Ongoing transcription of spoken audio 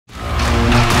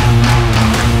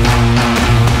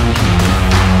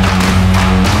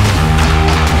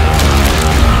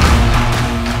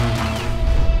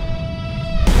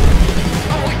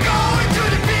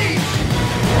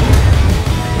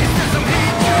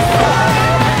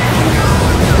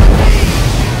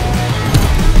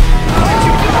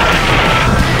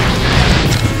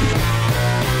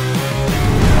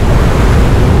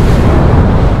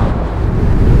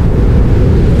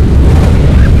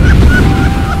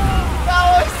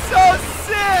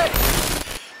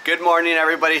Good morning,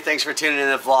 everybody. Thanks for tuning in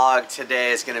to the vlog.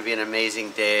 Today is going to be an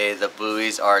amazing day. The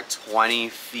buoys are 20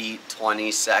 feet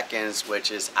 20 seconds,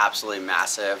 which is absolutely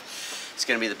massive. It's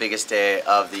going to be the biggest day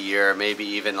of the year, maybe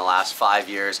even the last 5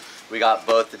 years. We got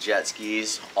both the jet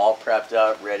skis all prepped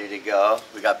up, ready to go.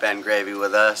 We got Ben Gravy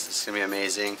with us. This is going to be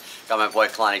amazing. Got my boy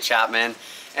Kalani Chapman.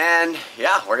 And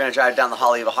yeah, we're going to drive down the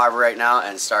Haleiwa Harbor right now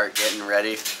and start getting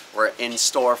ready. We're in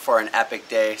store for an epic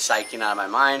day, psyching out of my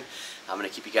mind. I'm going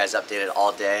to keep you guys updated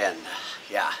all day, and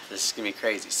yeah, this is going to be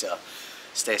crazy. So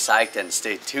stay psyched and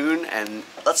stay tuned, and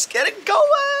let's get it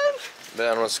going.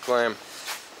 Ben, what's the claim?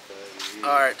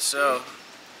 Alright, so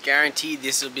guaranteed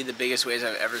this will be the biggest waves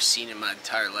I've ever seen in my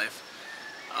entire life.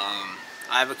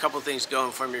 I have a couple things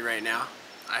going for me right now.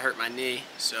 I hurt my knee,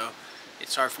 so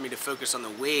it's hard for me to focus on the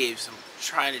waves. I'm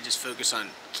trying to just focus on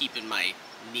keeping my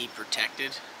knee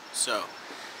protected. So,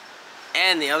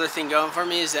 and the other thing going for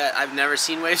me is that I've never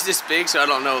seen waves this big, so I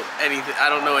don't know anything. I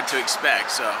don't know what to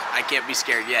expect, so I can't be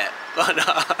scared yet. But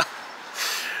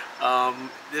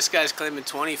this guy's claiming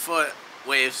 20-foot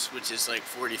waves, which is like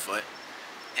 40 foot,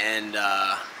 and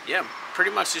yeah,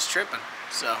 pretty much just tripping.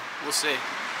 So we'll see.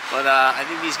 But I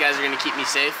think these guys are gonna keep me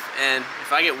safe, and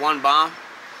if I get one bomb,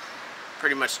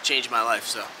 pretty much change my life.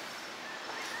 So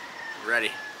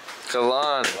ready.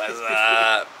 Kalan, What's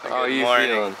up? how are you morning.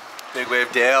 feeling? Big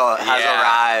Wave Dale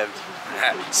has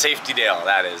arrived. Safety Dale,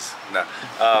 that is. No.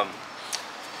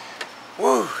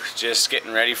 Woo! Just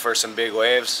getting ready for some big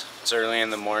waves. It's early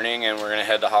in the morning, and we're gonna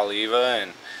head to Haleiwa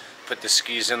and put the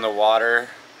skis in the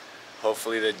water.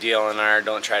 Hopefully the DLNR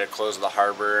don't try to close the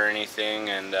harbor or anything.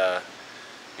 And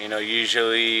you know,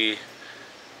 usually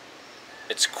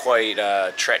it's quite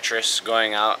treacherous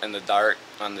going out in the dark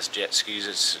on this jet skis.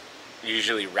 It's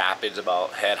usually rapids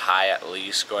about head high at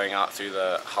least going out through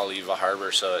the Haleiwa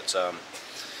Harbor, so it's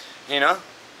you know,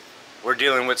 we're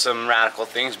dealing with some radical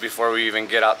things before we even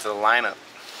get out to the lineup.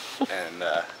 And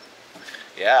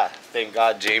yeah, thank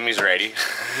God Jamie's ready.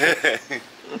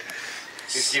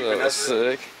 He's keeping us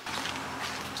sick.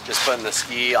 Just putting the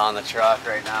ski on the truck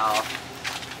right now.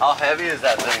 How heavy is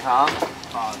that thing, huh?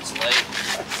 Oh, it's light.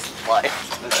 It's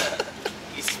light.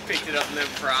 He's picked it up, no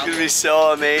It's problem. gonna be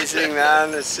so amazing,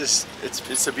 man. It's just,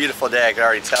 it's a beautiful day. I can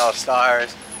already tell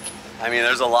stars. I mean,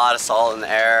 there's a lot of salt in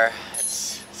the air.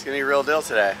 It's gonna be a real deal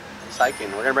today. It's hiking.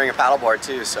 We're gonna bring a paddleboard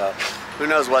too, so who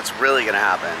knows what's really gonna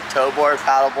happen. Towboard,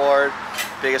 paddleboard,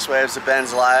 biggest waves of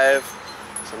Ben's live,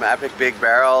 some epic big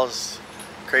barrels,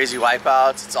 crazy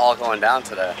wipeouts. It's all going down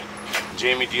today.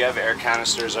 Jamie, do you have air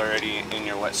canisters already in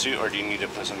your wetsuit, or do you need to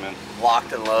put some in?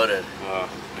 Locked and loaded. Oh,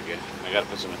 okay. I gotta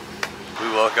put some in. We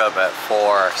woke up at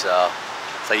 4, so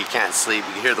it's like you can't sleep.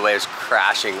 You can hear the waves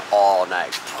crashing all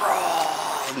night.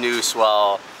 New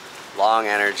swell, long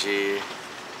energy.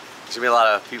 There's gonna be a lot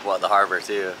of people at the harbor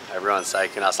too. Everyone's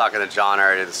psyching. I was talking to John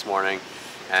already this morning,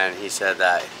 and he said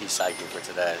that he's psyching for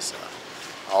today. So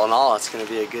all in all, it's gonna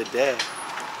be a good day.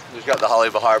 We've got the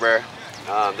Haleiwa Harbor.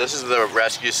 This is the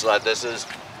rescue sled. This is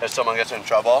if someone gets in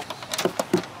trouble,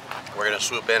 we're gonna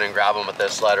swoop in and grab them with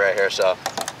this sled right here. So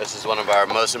this is one of our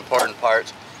most important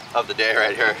parts of the day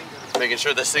right here. Making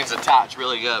sure this thing's attached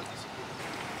really good.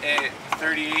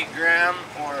 38 gram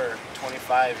or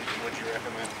 25, would you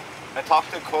recommend? I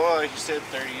talked to Koa, he said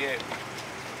 38.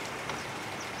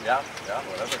 Yeah,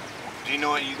 whatever. Do you know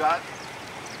what you got?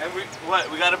 And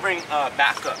we gotta bring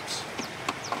backups.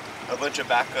 A bunch of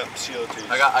backup CO2s.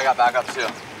 I got backup too.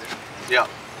 Yeah.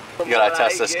 You gotta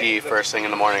test the ski first thing in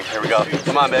the morning. Here we go.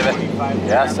 Come on, baby.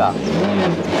 Yeah, stop.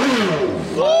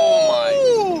 Oh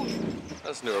my!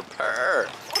 That's new repair.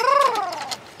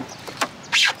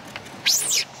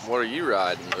 What are you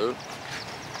riding, dude?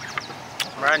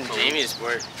 I'm riding Jamie's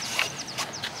board.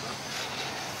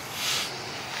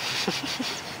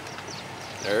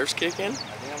 Nerves kicking?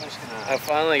 I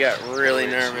finally got really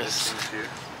nervous.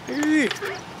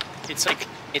 It's like,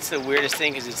 it's the weirdest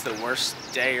thing because it's the worst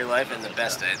day of your life and the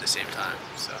best day at the same time.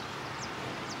 So,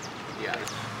 yeah.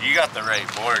 You got the right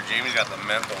board. Jamie's got the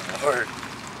mental board.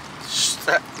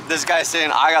 This guy's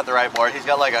saying I got the right board. He's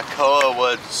got like a Koa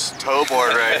Woods tow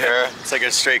board right here. It's like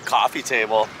a straight coffee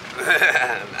table.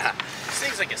 This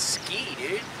thing's like a ski,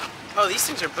 dude. Oh, these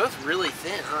things are both really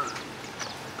thin, huh?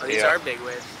 Oh, these are big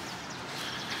waves.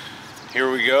 Here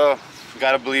we go. You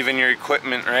gotta believe in your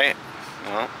equipment, right?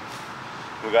 Well,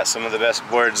 we got some of the best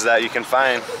boards that you can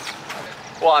find.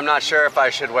 Well, I'm not sure if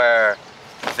I should wear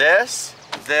this,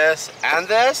 this, and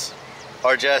this,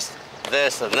 or just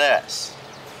this and this.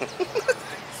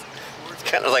 It's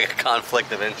kind of like a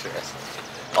conflict of interest.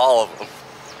 All of them,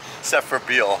 except for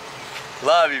Beal.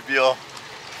 Love you, Beal.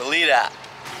 The lead app.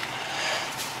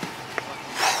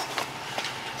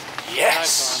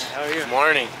 Yes! How are you?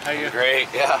 Morning. How are you? Great,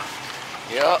 yeah.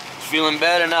 Yep, feeling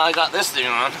better now I got this thing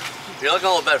on. You're looking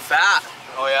a little bit fat.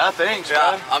 Oh yeah, thanks,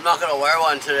 Yeah, bud. I'm not gonna wear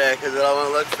one today because I don't want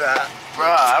to look fat.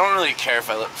 Bruh, I don't really care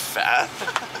if I look fat.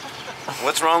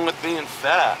 What's wrong with being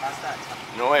fat?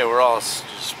 No way, we're all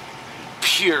just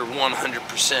pure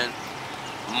 100%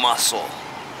 muscle.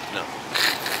 No.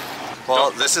 Well,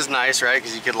 this is nice, right?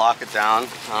 Because you could lock it down.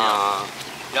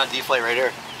 You got deflate right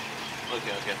here.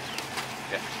 Okay.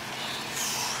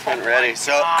 Getting ready.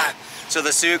 So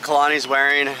the suit Kalani's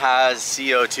wearing has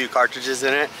CO2 cartridges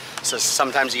in it. So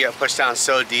sometimes you get pushed down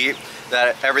so deep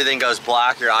that everything goes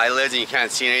black, your eyelids, and you can't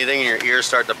see anything, and your ears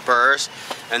start to burst.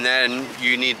 And then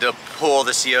you need to pull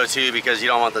the CO2 because you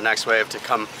don't want the next wave to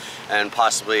come and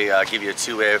possibly give you a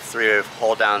 2-wave, 3-wave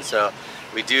hold down. So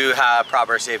we do have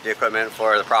proper safety equipment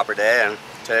for the proper day, and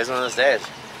today's one of those days.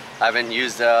 I haven't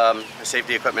used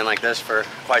safety equipment like this for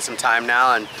quite some time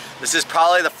now, and this is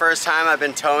probably the first time I've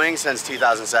been towing since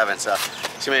 2007, so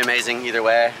it's gonna be amazing either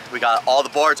way. We got all the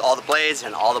boards, all the blades,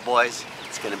 and all the boys.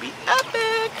 It's gonna be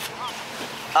epic.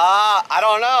 I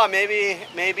don't know,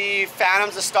 maybe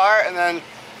Phantoms to start and then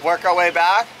work our way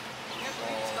back.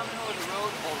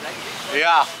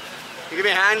 Yeah. You give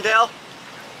me a hand, Dale?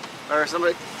 Or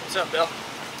somebody? What's up, Bill?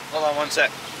 Hold on 1 sec.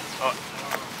 Oh.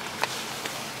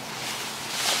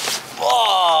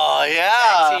 Oh,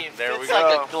 yeah. There we it's go.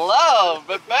 like a glove,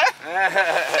 but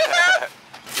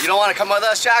You don't want to come with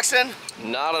us, Jackson?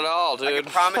 Not at all, I dude.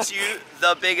 can promise you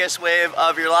the biggest wave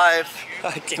of your life.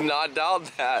 I cannot doubt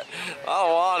that. I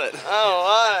don't want it.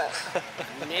 Oh,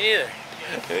 what? Me neither.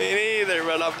 Me neither,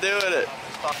 but I'm doing it.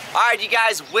 All right, you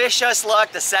guys, wish us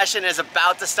luck. The session is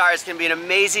about to start. It's gonna be an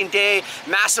amazing day.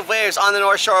 Massive waves on the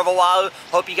north shore of Oahu.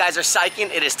 Hope you guys are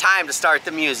psyching. It is time to start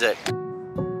the music.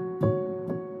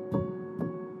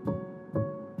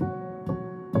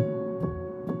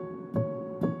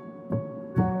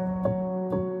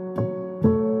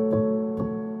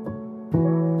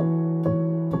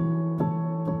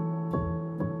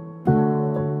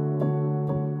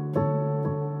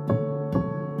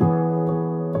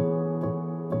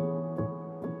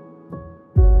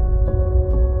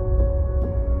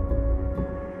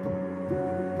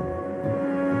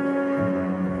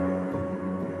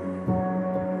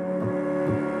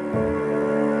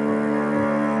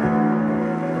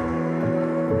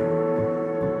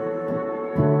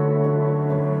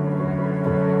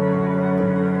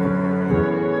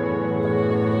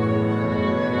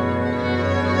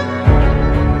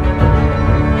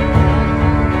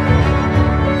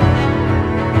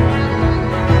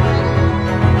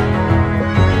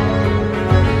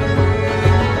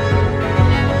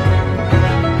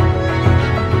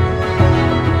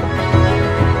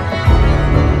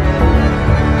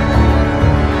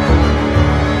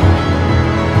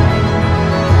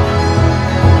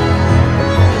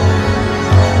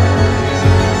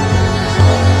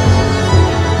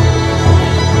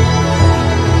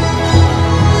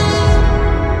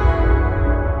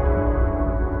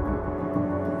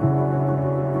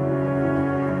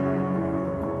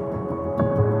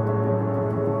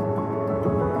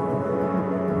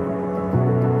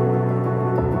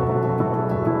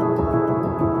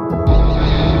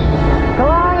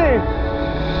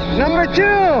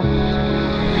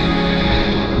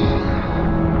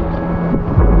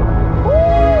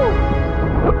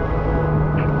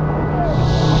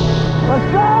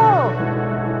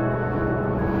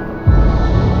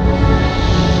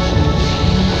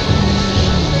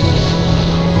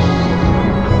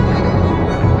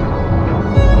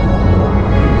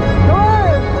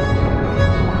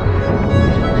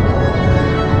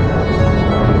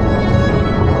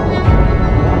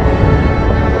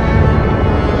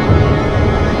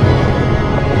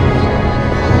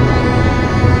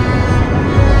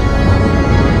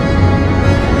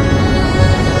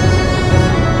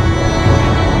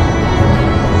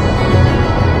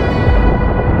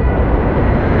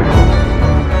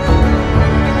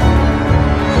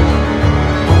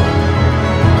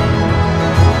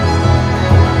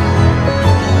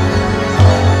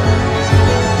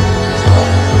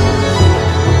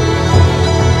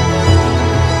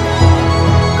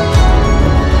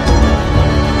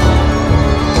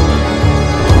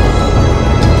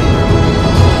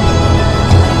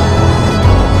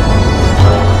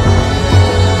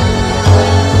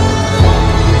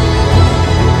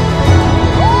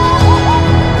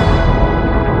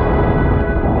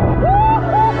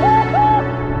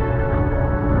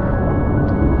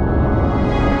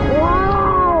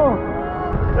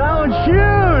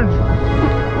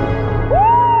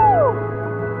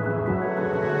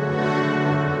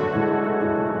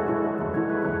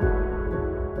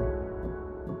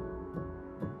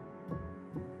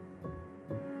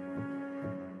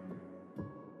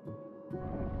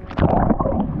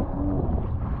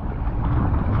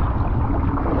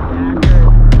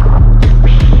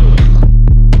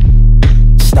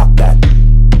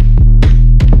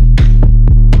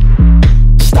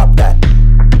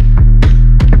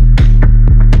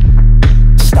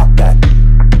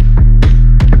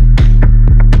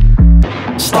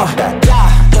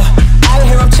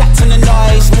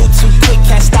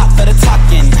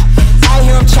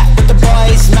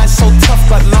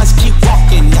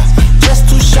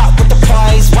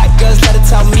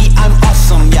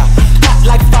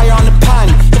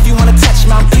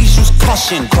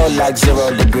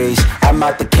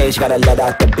 cage, gotta let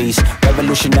out the beast.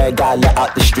 Revolutionary, gotta let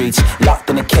out the streets. Locked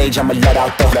in a cage, I'ma let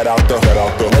out the.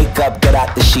 Wake up, get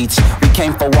out the sheets. We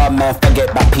came for war, man,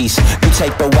 forget about peace. You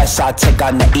take the west, I'll take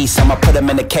on the east. I'ma put him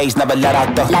in a cage, never let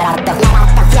out the.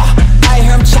 Yeah, I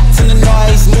hear him chat to the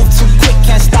noise. Move too quick,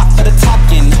 can't stop for the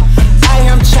talking. I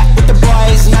hear him chat with the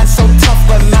boys. Man so tough,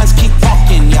 but mans keep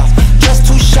walking, yeah. Just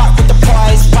too sharp with the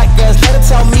prize. White girls, let her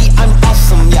tell me I'm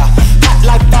awesome, yeah. Hot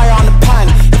like fire on the pan.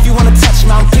 If you wanna touch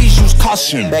me, please use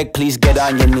caution. Beg, please get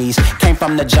on your knees. Came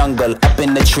from the jungle, up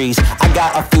in the trees. I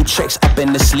got a few tricks up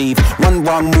in the sleeve. One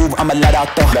wrong move, I'ma let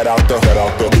out the.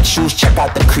 Big shoes, check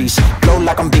out the crease. Blow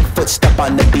like I'm Bigfoot, step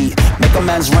on the beat. Make a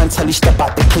man's run till he step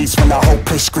out the cleats. When the whole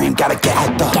place scream, gotta get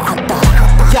out the.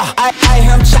 Yeah, I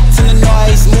hear him chat to the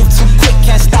noise. Move too quick,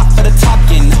 can't stop for the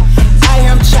talking. I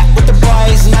hear him chat with the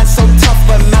boys. Man so tough,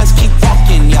 but mans keep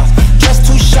walking, yeah. Just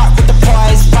too sharp with the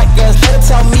prize. White girls, let her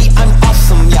tell me I'm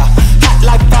awesome, yeah. Hot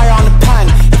like fire on the pan.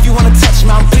 If you wanna touch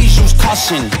me, please use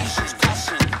caution.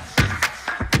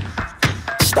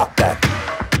 Stop that.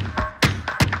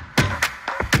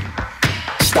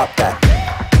 Stop that.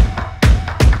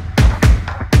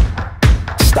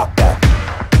 Stop that.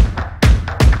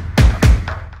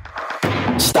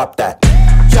 Stop that.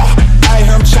 Yeah, I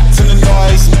hear him chat to the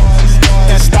noise.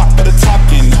 Can't stop for the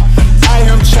talking. I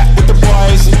hear him chat with the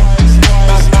boys.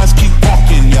 Mans keep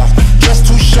walking, yeah. Just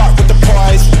too sharp with the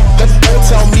prize. Let her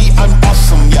tell me I'm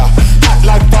awesome, yeah. Hot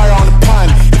like fire on the pan.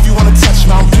 If you wanna touch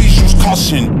me, please use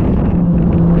caution.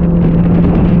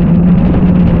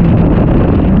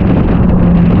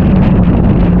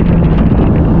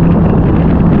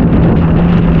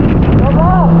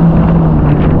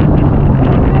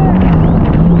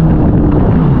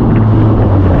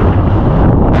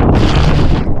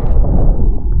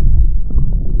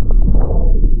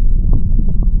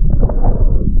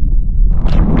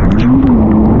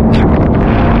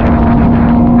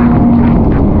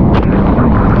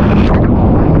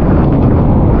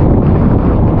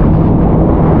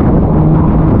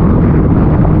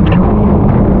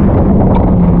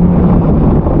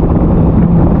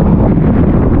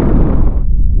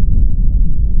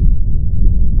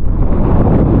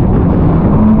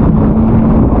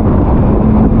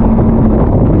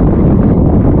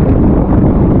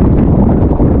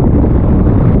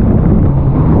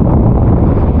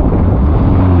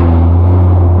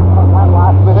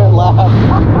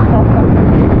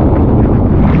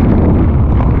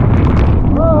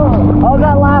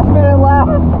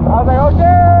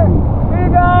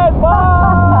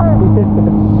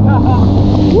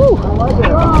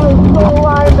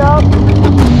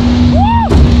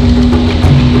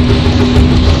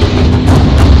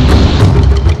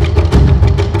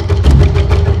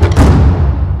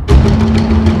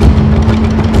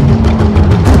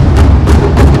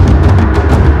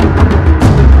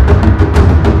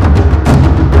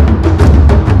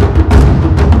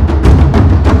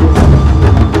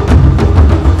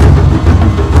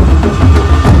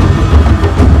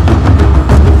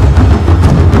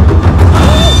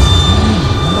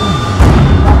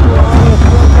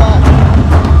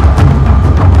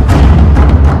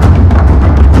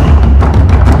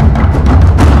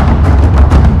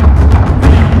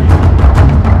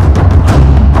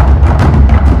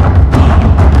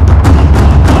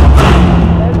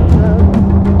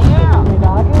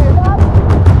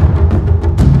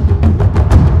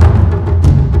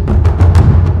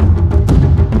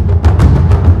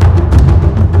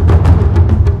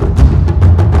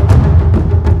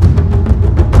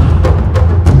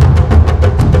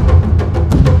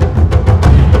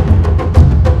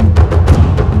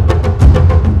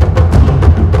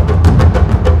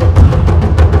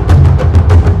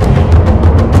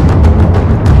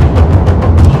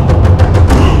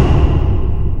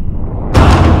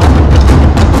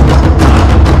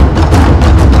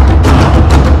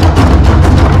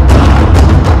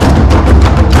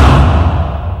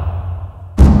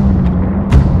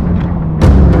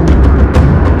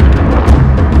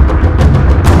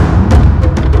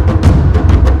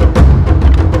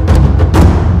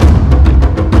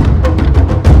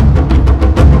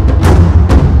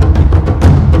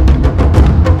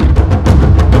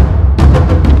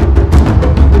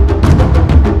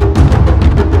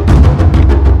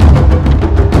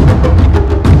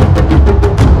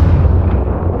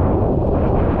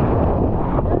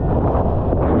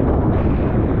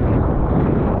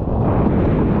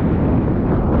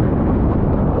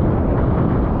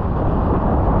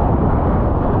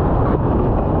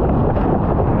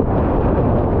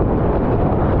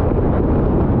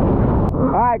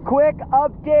 Quick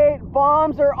update,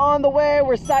 bombs are on the way.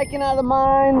 We're psyching out of the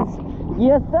mines.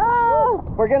 Yes, sir!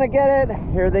 We're gonna get it.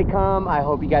 Here they come. I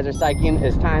hope you guys are psyching.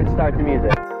 It's time to start the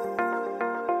music.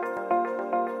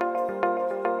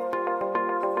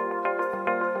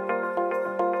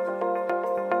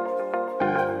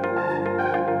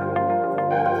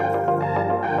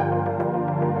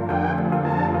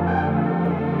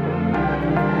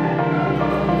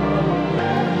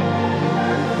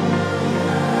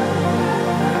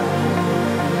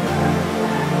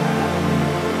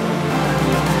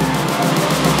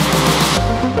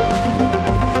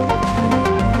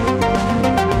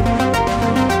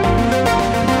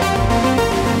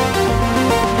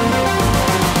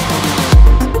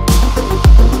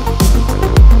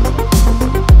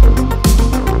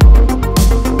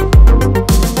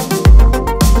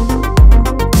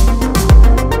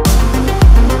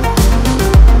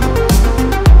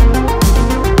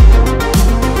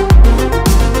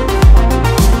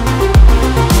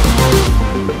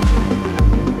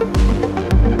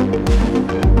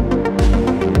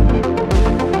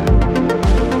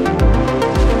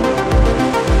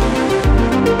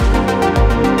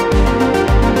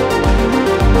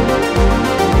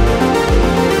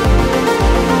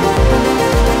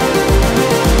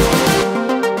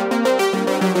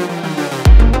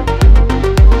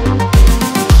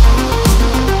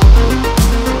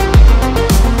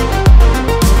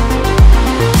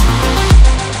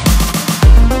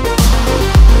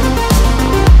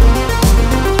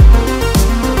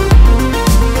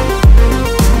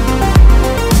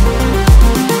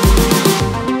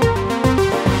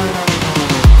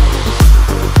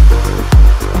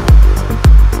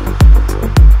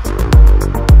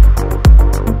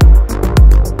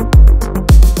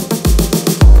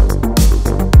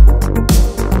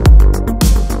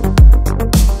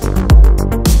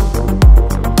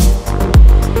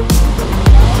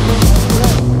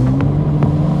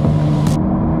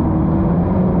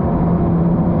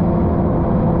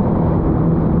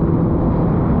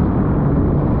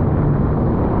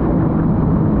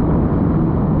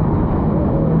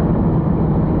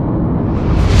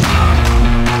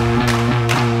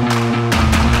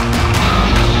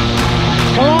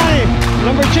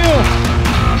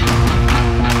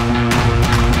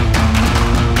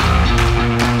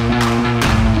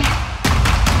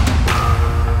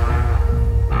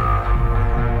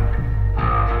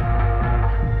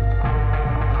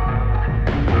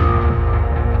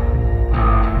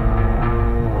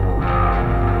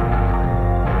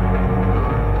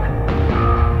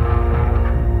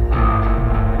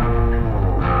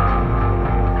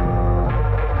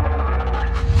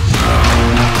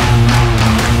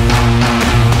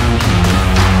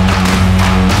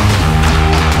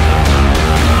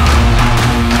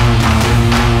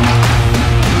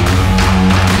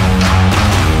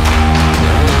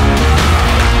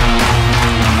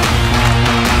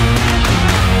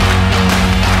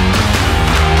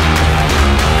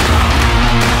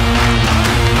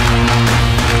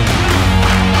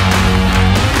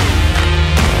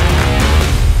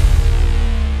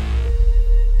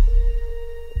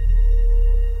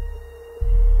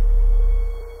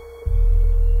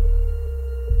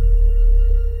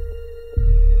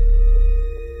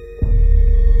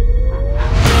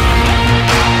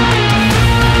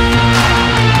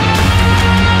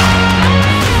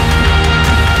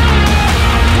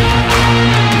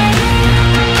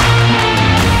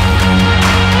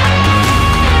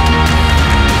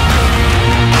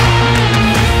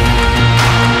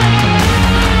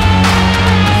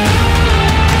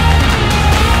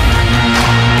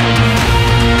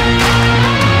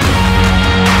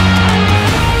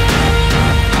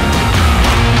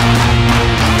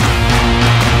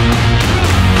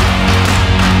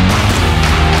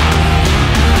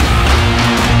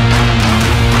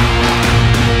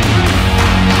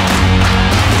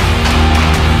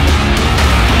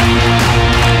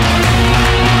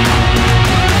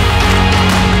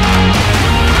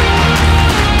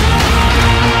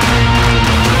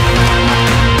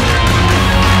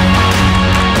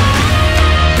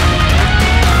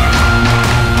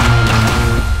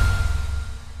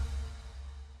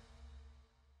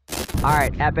 All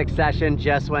right, epic session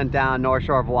just went down North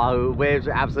Shore of Oahu. Waves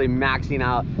are absolutely maxing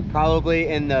out, probably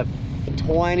in the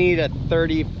 20 to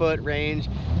 30 foot range.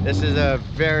 This is a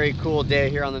very cool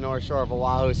day here on the North Shore of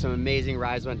Oahu. Some amazing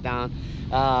rides went down.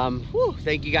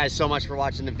 Thank you guys so much for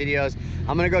watching the videos.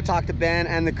 I'm gonna go talk to Ben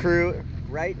and the crew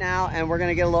right now, and we're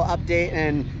gonna get a little update,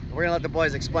 and we're gonna let the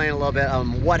boys explain a little bit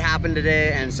what happened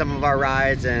today and some of our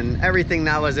rides and everything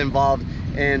that was involved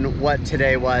in what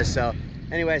today was. So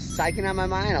anyways, psyching on my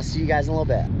mind. I'll see you guys in a little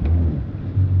bit.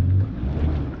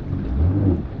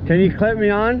 Can you clip me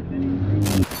on? All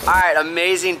right,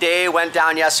 amazing day went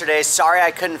down yesterday. Sorry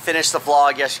I couldn't finish the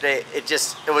vlog yesterday. It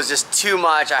was just too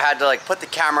much. I had to like put the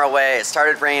camera away. It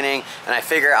started raining and I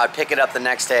figured I'd pick it up the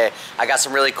next day. I got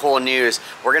some really cool news.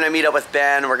 We're gonna meet up with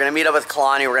Ben. We're gonna meet up with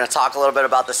Kalani. We're gonna talk a little bit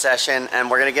about the session and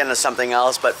we're gonna get into something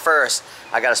else. But first,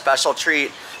 I got a special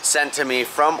treat sent to me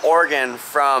from Oregon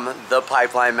from the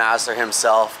pipeline master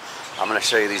himself. I'm gonna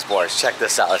show you these boards. Check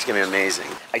this out, it's gonna be amazing.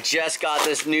 I just got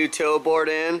this new tow board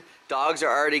in. Dogs are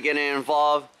already getting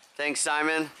involved. Thanks,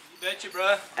 Simon. You betcha,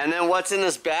 bro. And then what's in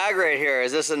this bag right here?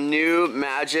 Is this a new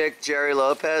Magic Jerry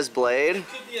Lopez blade? It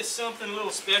could be something a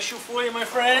little special for you, my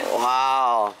friend.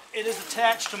 Wow. It is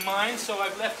attached to mine, so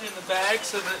I've left it in the bag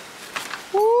so that...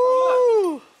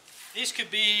 Woo! These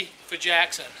could be for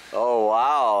Jackson. Oh,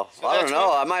 wow. So I don't that's know.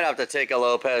 what- I might have to take a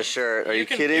Lopez shirt. Are you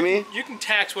kidding me? You can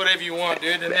tax whatever you want,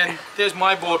 dude. And then there's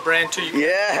my board brand too.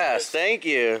 Yes, thank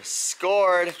you.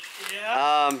 Scored.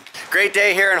 Yeah. Great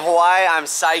day here in Hawaii. I'm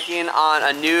psyching on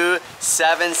a new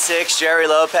 7.6 Jerry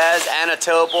Lopez and a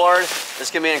tow board. This is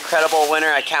gonna be an incredible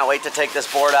winter. I can't wait to take this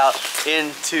board out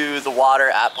into the water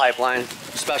at Pipeline.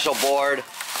 Special board,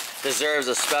 deserves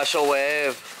a special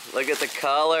wave. Look at the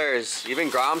colors. Even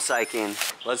Grom psyching.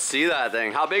 Let's see that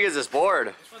thing. How big is this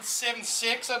board? This one's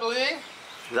 7.6, I believe.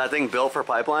 Is that thing built for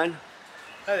Pipeline?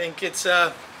 I think it's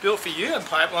built for you in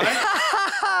Pipeline.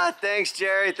 Thanks,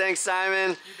 Jerry. Thanks, Simon.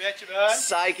 You betcha, bud.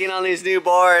 Psyching on these new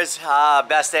boards.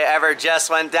 Best day ever just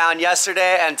went down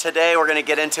yesterday, and today we're gonna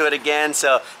get into it again.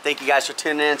 So thank you guys for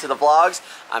tuning in to the vlogs.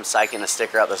 I'm psyching to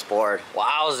sticker up this board.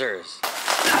 Wowzers.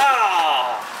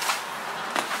 Ah!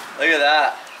 Look at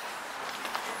that.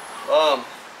 Boom.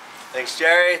 Thanks,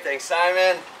 Jerry. Thanks,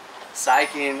 Simon.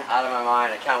 Psyching out of my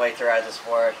mind. I can't wait to ride this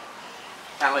board.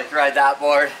 Can't wait to ride that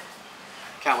board.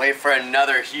 Can't wait for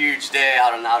another huge day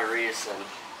out on Outer Reefs, and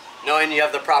knowing you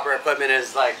have the proper equipment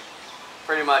is like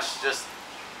pretty much just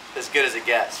as good as it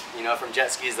gets. You know, from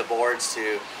jet skis, the boards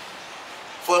to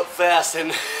float fest,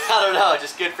 and I don't know,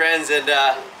 just good friends and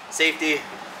safety.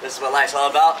 This is what life's all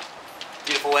about.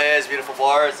 Beautiful waves, beautiful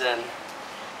boards, and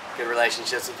good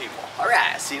relationships with people. All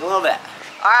right, see you in a little bit.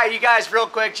 All right, you guys, real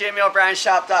quick,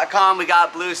 JamieO'BrienShop.com. We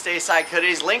got blue Stay Psyched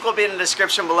hoodies. Link will be in the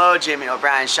description below,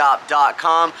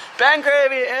 JamieO'BrienShop.com. Ben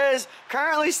Gravy is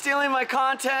currently stealing my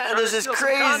content, and this is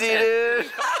crazy, dude.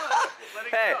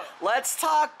 Hey, let's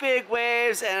talk big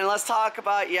waves, and let's talk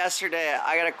about yesterday.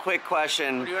 I got a quick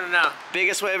question. What do you want to know?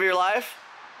 Biggest wave of your life?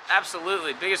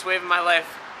 Absolutely. Biggest wave of my life.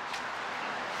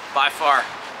 By far.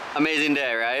 Amazing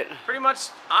day, right? Pretty much,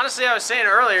 honestly, I was saying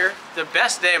earlier, the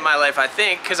best day of my life, I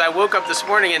think, because I woke up this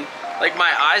morning and like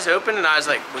my eyes opened and I was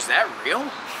like, was that real?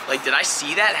 Like, did I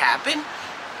see that happen?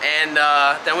 And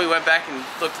then we went back and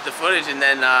looked at the footage, and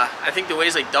then I think the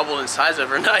wave's like doubled in size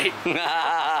overnight.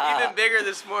 Even bigger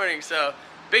this morning. So,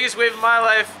 biggest wave of my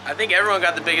life. I think everyone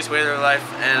got the biggest wave of their life.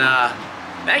 And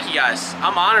thank you guys.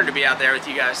 I'm honored to be out there with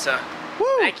you guys. So,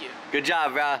 thank you. Good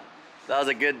job, bro. That was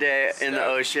a good day in the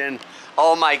ocean.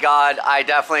 Oh my God, I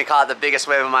definitely caught the biggest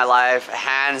wave of my life.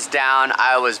 Hands down,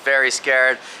 I was very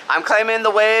scared. I'm claiming the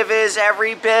wave is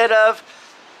every bit of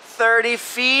 30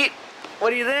 feet.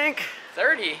 What do you think?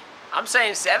 30? I'm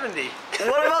saying 70.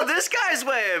 What about this guy's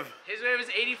wave? His wave is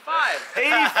 85.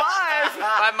 85?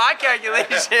 By my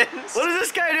calculations. What is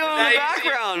this guy doing in the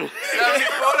background?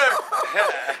 70-footer.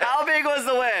 How big was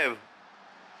the wave?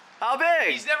 How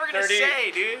big? He's never gonna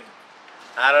say, dude.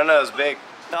 I don't know, it's big.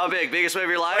 How big? Biggest wave of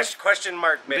your life? Question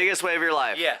mark big. Biggest wave of your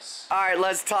life? Yes. All right,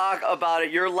 let's talk about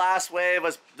it. Your last wave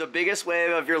was the biggest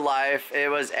wave of your life. It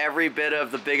was every bit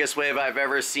of the biggest wave I've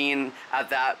ever seen at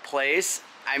that place.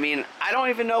 I mean, I don't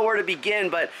even know where to begin,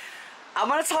 but I'm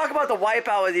gonna talk about the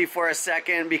wipeout with you for a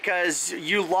second, because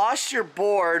you lost your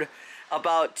board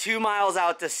about 2 miles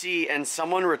out to sea and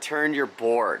someone returned your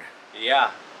board.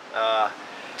 Yeah.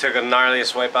 Took the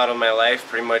gnarliest wipeout of my life.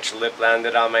 Pretty much lip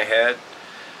landed on my head.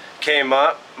 Came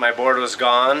up, my board was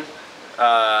gone.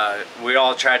 We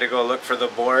all tried to go look for the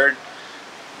board.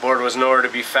 Board was nowhere to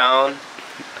be found.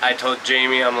 I told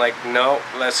Jamie, I'm like, no,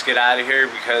 let's get out of here,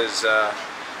 because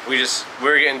we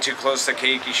were getting too close to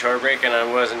Keiki Shorebreak and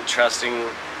I wasn't trusting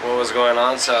what was going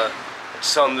on, so I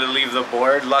just told him to leave the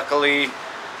board. Luckily,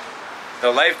 the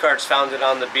lifeguards found it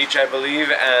on the beach, I believe,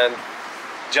 and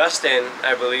Justin,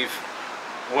 I believe,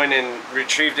 went and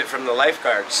retrieved it from the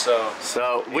lifeguards. So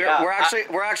we're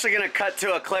actually gonna cut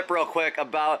to a clip real quick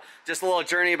about just a little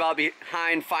journey about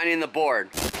behind finding the board.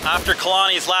 After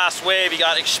Kalani's last wave, he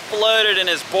got exploded and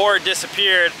his board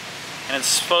disappeared, and it's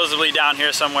supposedly down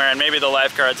here somewhere, and maybe the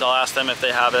lifeguards, I'll ask them if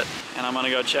they have it. And I'm gonna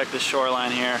go check the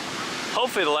shoreline here.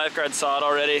 Hopefully the lifeguards saw it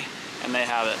already and they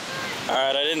have it. All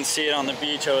right, I didn't see it on the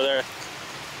beach over there.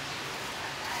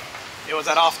 It was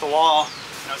at off the wall.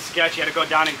 know, sketchy. I had to go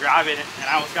down and grab it, and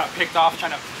I almost got picked off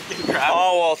trying to grab it.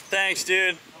 Oh, well, thanks,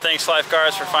 dude. Thanks,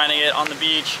 lifeguards, for finding it on the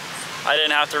beach. I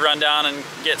didn't have to run down and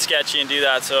get sketchy and do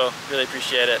that, so really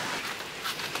appreciate it.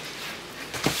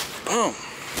 Boom.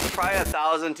 Probably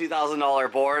 $1,000,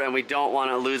 $2,000 board, and we don't want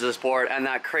to lose this board and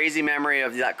that crazy memory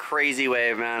of that crazy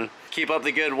wave, man. Keep up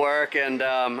the good work, and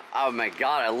oh my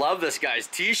god, I love this guy's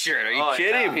t-shirt. Are you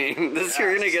kidding me?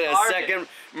 You're gonna get a second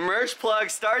merch plug.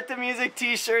 Start the Music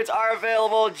t-shirts are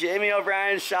available.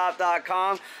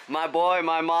 JamieO'BrienShop.com. My boy,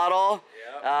 my model.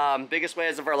 Biggest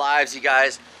waves of our lives, you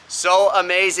guys. So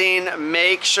amazing.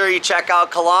 Make sure you check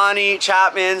out Kalani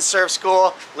Chapman Surf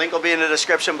School. Link will be in the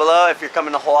description below if you're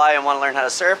coming to Hawaii and want to learn how to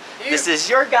surf. This is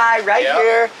your guy right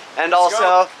here. And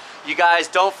also, you guys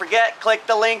don't forget, click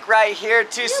the link right here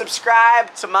to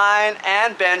subscribe to mine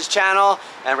and Ben's channel.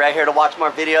 And right here to watch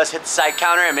more videos, hit the site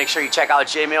counter and make sure you check out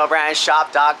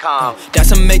JamieO'BrienShop.com.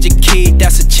 That's a major key,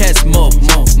 that's a chess move.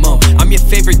 I'm your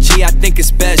favorite G, I think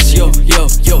it's best. Yo.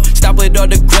 Stop with all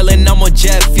the grilling, I'm on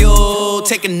jet fuel.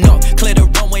 Taking off, clear the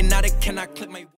runway, now they cannot clip my